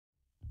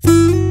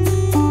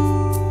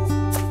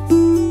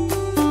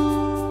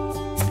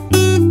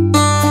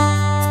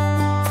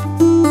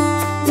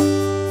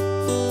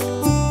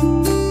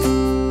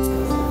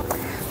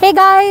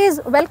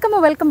welcome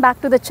or welcome back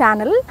to the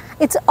channel.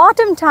 It's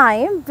autumn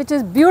time, which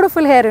is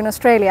beautiful here in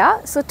Australia.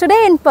 So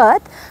today in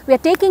Perth, we are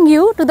taking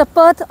you to the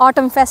Perth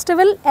Autumn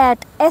Festival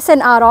at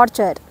S&R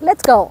Orchard.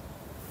 Let's go.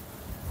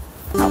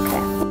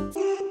 Okay.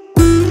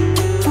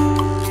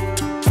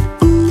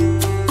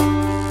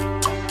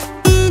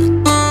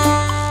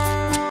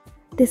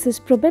 This is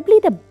probably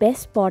the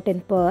best spot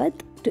in Perth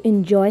to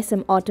enjoy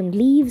some autumn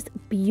leaves,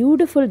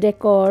 beautiful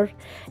decor.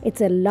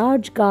 It's a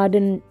large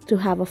garden to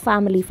have a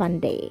family fun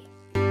day.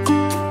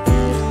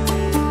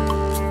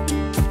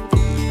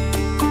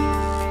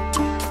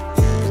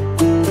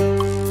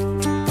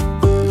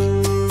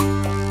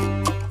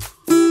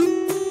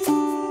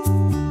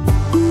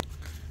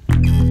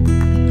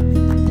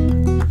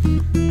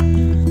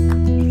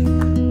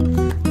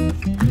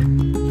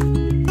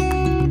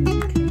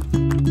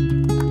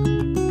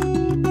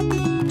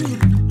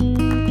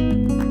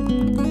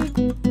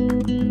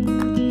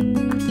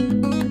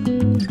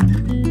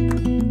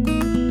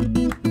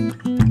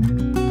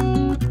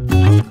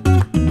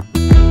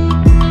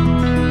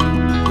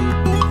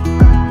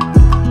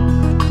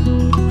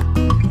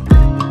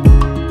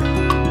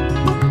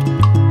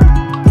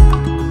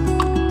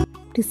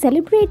 To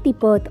celebrate the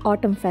Perth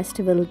Autumn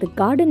Festival, the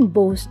garden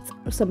boasts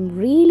some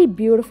really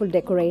beautiful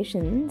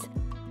decorations.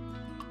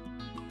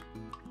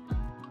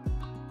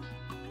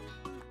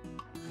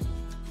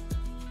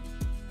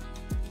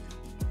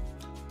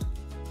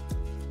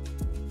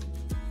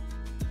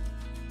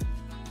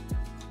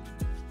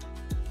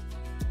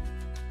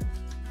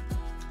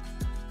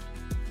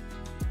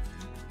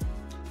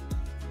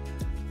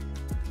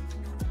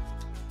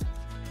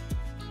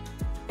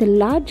 The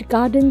large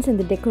gardens and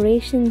the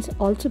decorations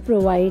also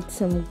provide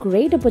some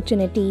great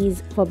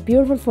opportunities for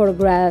beautiful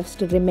photographs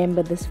to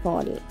remember this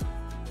fall.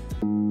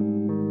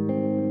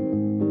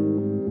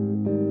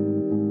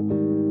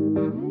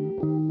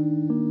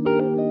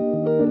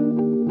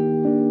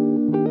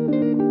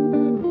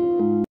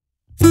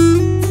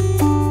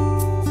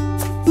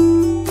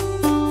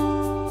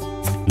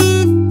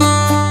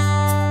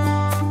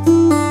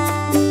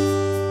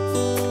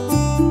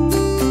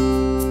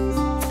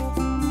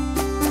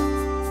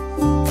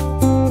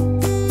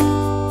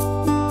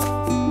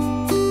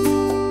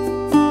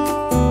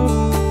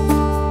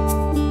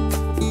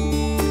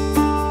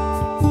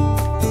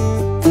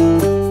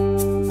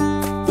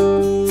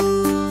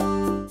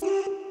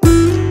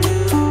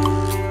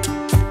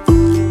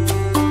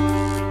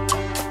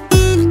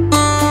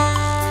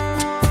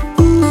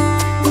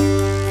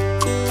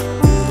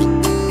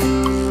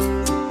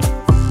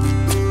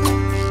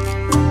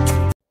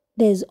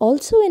 There's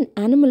also an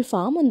animal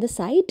farm on the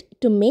site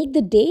to make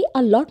the day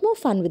a lot more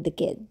fun with the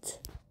kids.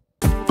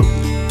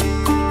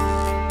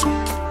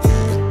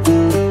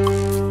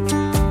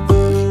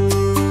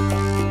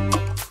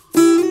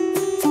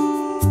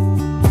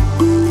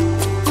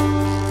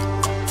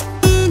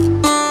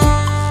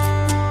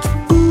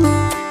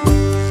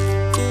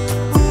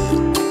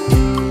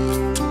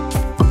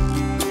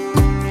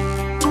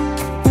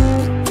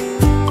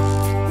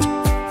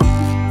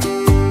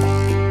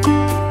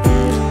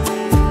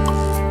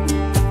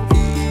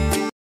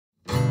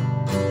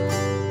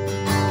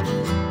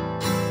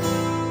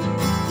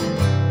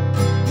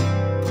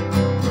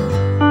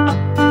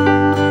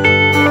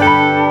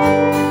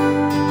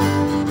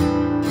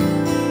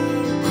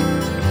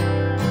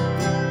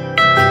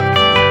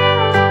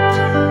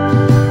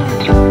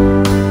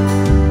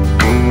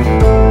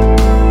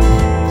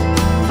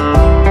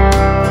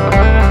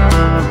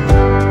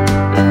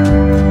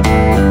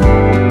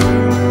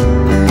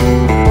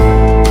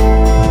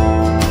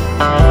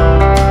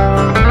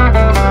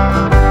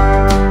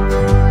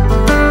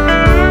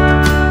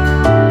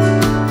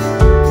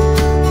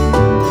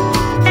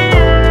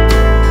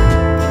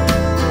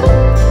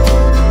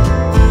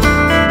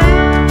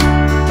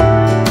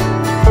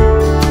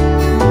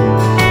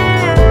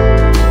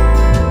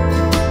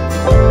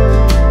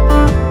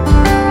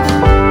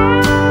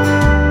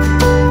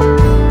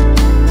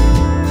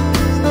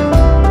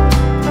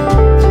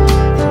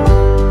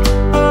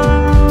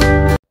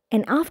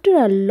 And after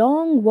a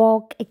long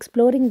walk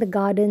exploring the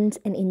gardens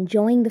and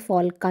enjoying the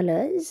fall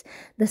colors,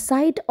 the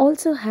site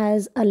also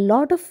has a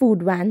lot of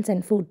food vans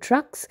and food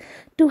trucks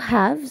to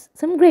have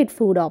some great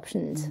food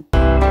options.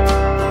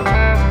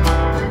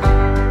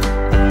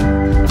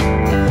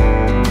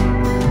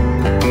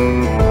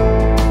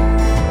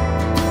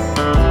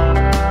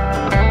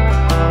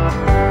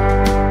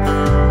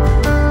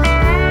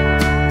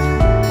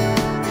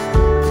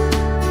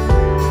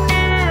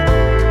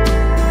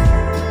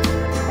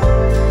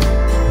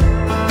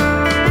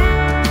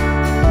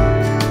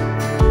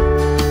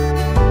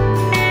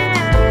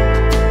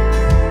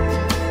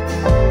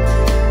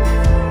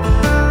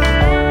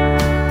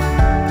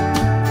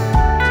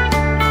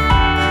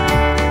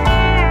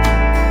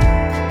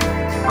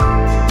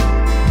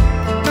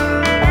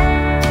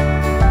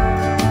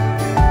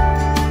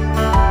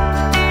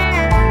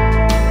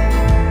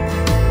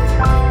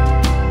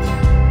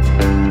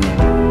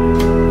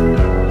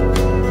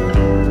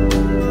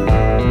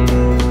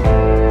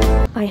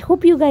 I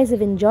hope you guys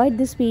have enjoyed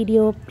this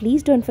video.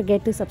 Please don't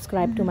forget to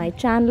subscribe to my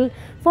channel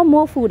for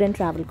more food and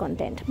travel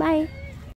content. Bye.